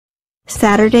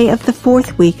Saturday of the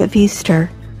fourth week of Easter.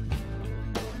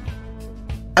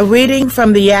 A reading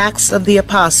from the Acts of the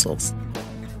Apostles.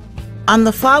 On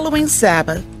the following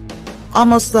Sabbath,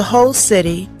 almost the whole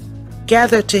city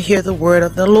gathered to hear the word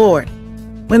of the Lord.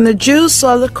 When the Jews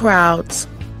saw the crowds,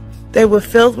 they were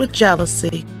filled with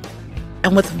jealousy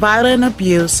and with violent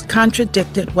abuse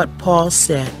contradicted what Paul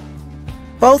said.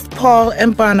 Both Paul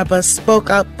and Barnabas spoke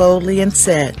out boldly and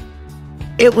said,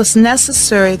 "It was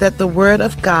necessary that the word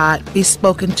of God be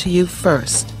spoken to you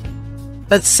first.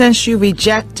 But since you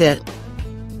reject it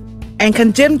and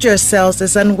condemned yourselves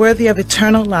as unworthy of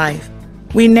eternal life,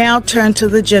 we now turn to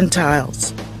the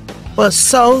Gentiles. For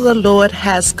so the Lord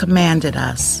has commanded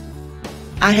us.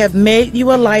 I have made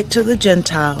you a light to the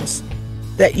Gentiles,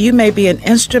 that you may be an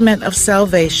instrument of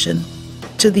salvation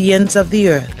to the ends of the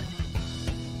earth."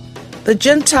 The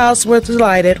Gentiles were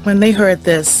delighted when they heard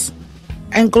this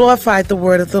and glorified the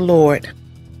word of the Lord.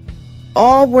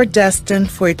 All were destined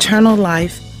for eternal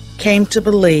life came to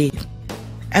believe,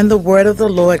 and the word of the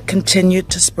Lord continued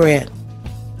to spread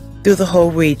through the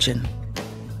whole region.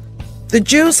 The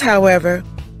Jews, however,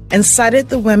 incited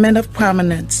the women of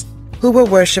prominence who were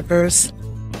worshippers,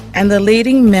 and the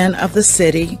leading men of the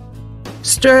city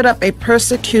stirred up a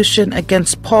persecution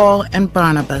against Paul and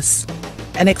Barnabas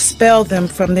and expelled them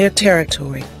from their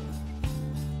territory.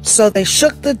 So they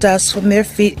shook the dust from their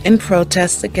feet in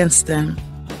protest against them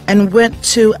and went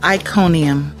to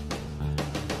Iconium.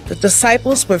 The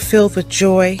disciples were filled with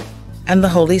joy and the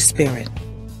Holy Spirit.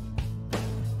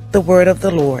 The word of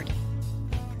the Lord.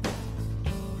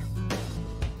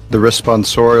 The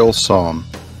responsorial psalm.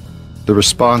 The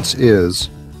response is,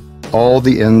 "All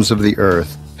the ends of the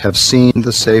earth have seen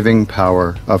the saving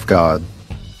power of God."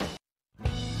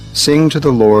 Sing to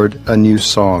the Lord a new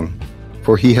song,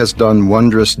 for he has done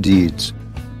wondrous deeds.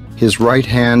 His right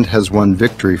hand has won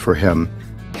victory for him,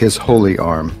 his holy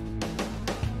arm.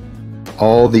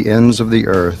 All the ends of the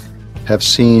earth have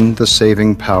seen the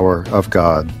saving power of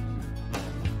God.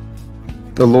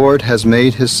 The Lord has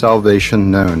made his salvation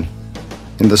known.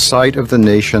 In the sight of the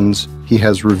nations, he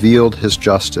has revealed his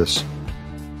justice.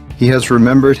 He has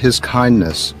remembered his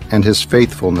kindness and his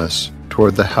faithfulness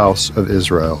toward the house of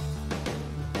Israel.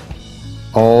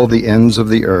 All the ends of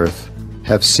the earth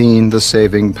have seen the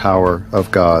saving power of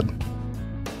God.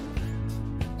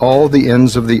 All the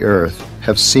ends of the earth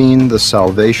have seen the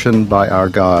salvation by our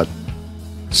God.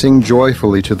 Sing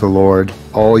joyfully to the Lord,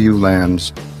 all you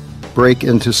lands. Break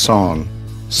into song,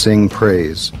 sing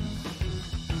praise.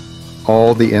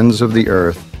 All the ends of the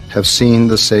earth have seen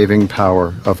the saving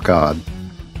power of God.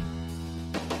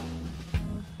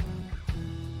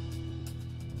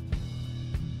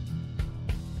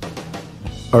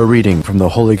 A reading from the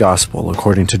Holy Gospel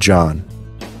according to John.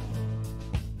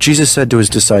 Jesus said to his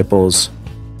disciples,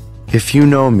 "If you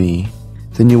know me,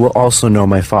 then you will also know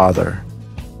my Father.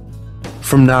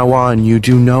 From now on you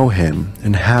do know him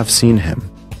and have seen him."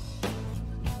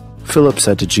 Philip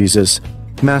said to Jesus,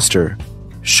 "Master,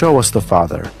 show us the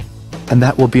Father, and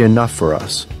that will be enough for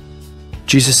us."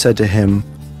 Jesus said to him,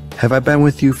 "Have I been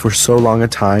with you for so long a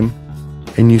time,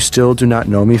 and you still do not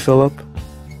know me, Philip?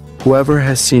 Whoever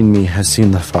has seen me has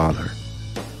seen the Father.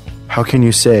 How can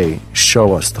you say,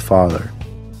 'Show us the Father'?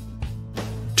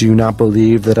 Do you not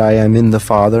believe that I am in the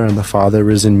Father and the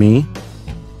Father is in me?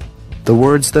 The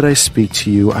words that I speak to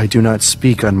you I do not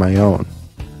speak on my own.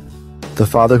 The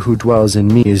Father who dwells in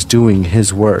me is doing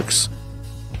his works.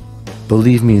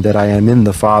 Believe me that I am in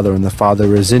the Father and the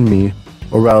Father is in me,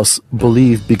 or else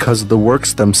believe because of the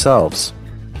works themselves.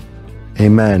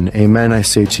 Amen, amen, I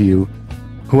say to you,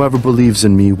 whoever believes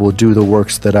in me will do the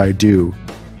works that I do,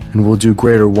 and will do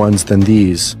greater ones than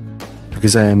these,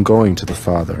 because I am going to the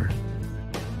Father.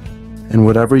 And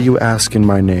whatever you ask in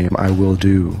my name I will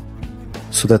do,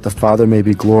 so that the Father may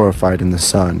be glorified in the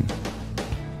Son.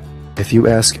 If you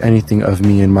ask anything of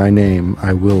me in my name,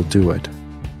 I will do it."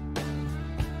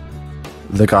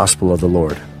 The Gospel of the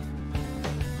Lord.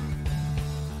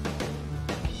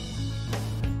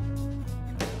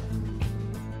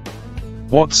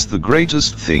 What's the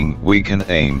greatest thing we can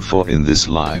aim for in this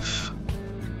life?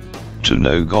 To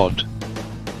know God.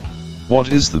 What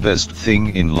is the best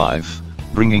thing in life,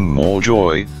 bringing more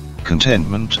joy,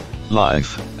 contentment,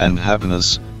 life, and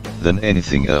happiness, than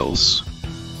anything else?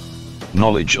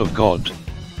 Knowledge of God.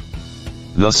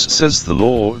 Thus says the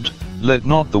Lord, "Let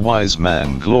not the wise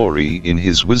man glory in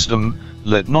his wisdom,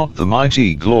 let not the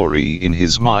mighty glory in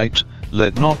his might,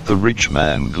 let not the rich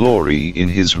man glory in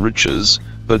his riches,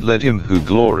 but let him who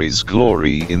glories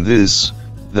glory in this,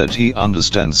 that he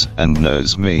understands and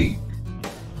knows me."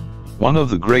 One of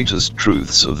the greatest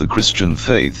truths of the Christian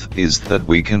faith is that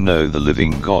we can know the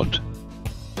living God.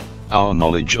 our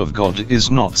knowledge of God is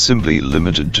not simply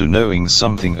limited to knowing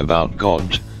something about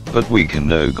God, but we can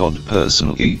know God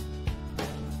personally.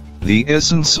 The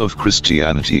essence of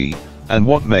Christianity, and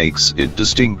what makes it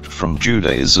distinct from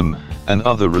Judaism and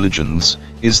other religions,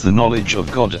 is the knowledge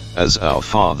of God as our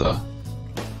Father.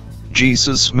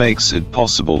 Jesus makes it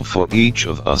possible for each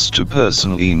of us to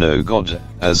personally know God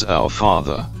as our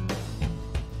Father.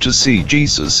 To see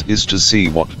Jesus is to see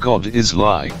what God is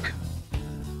like.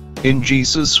 In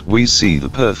Jesus we see the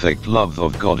perfect love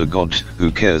of God, a God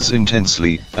who cares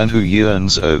intensely and who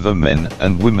yearns over men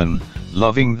and women,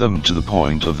 loving them to the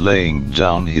point of laying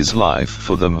down his life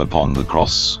for them upon the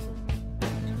cross.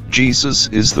 Jesus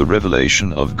is the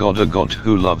revelation of God, a God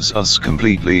who loves us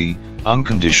completely,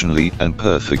 unconditionally and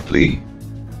perfectly.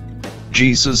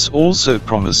 Jesus also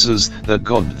promises that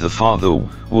God the Father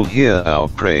will hear our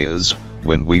prayers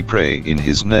when we pray in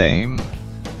his name.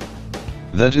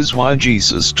 That is why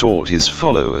Jesus taught his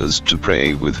followers to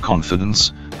pray with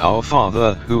confidence, "Our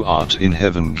Father who art in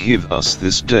heaven, give us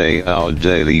this day our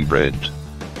daily bread."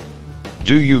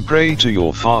 Do you pray to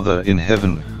your Father in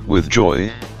heaven with joy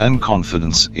and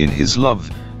confidence in his love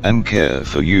and care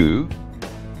for you?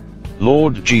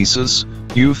 Lord Jesus,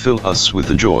 you fill us with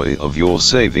the joy of your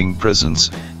saving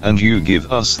presence, and you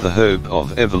give us the hope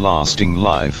of everlasting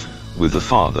life with the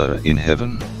Father in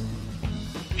heaven.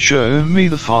 Show me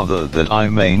the Father that I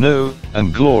may know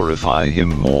and glorify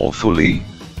him more fully.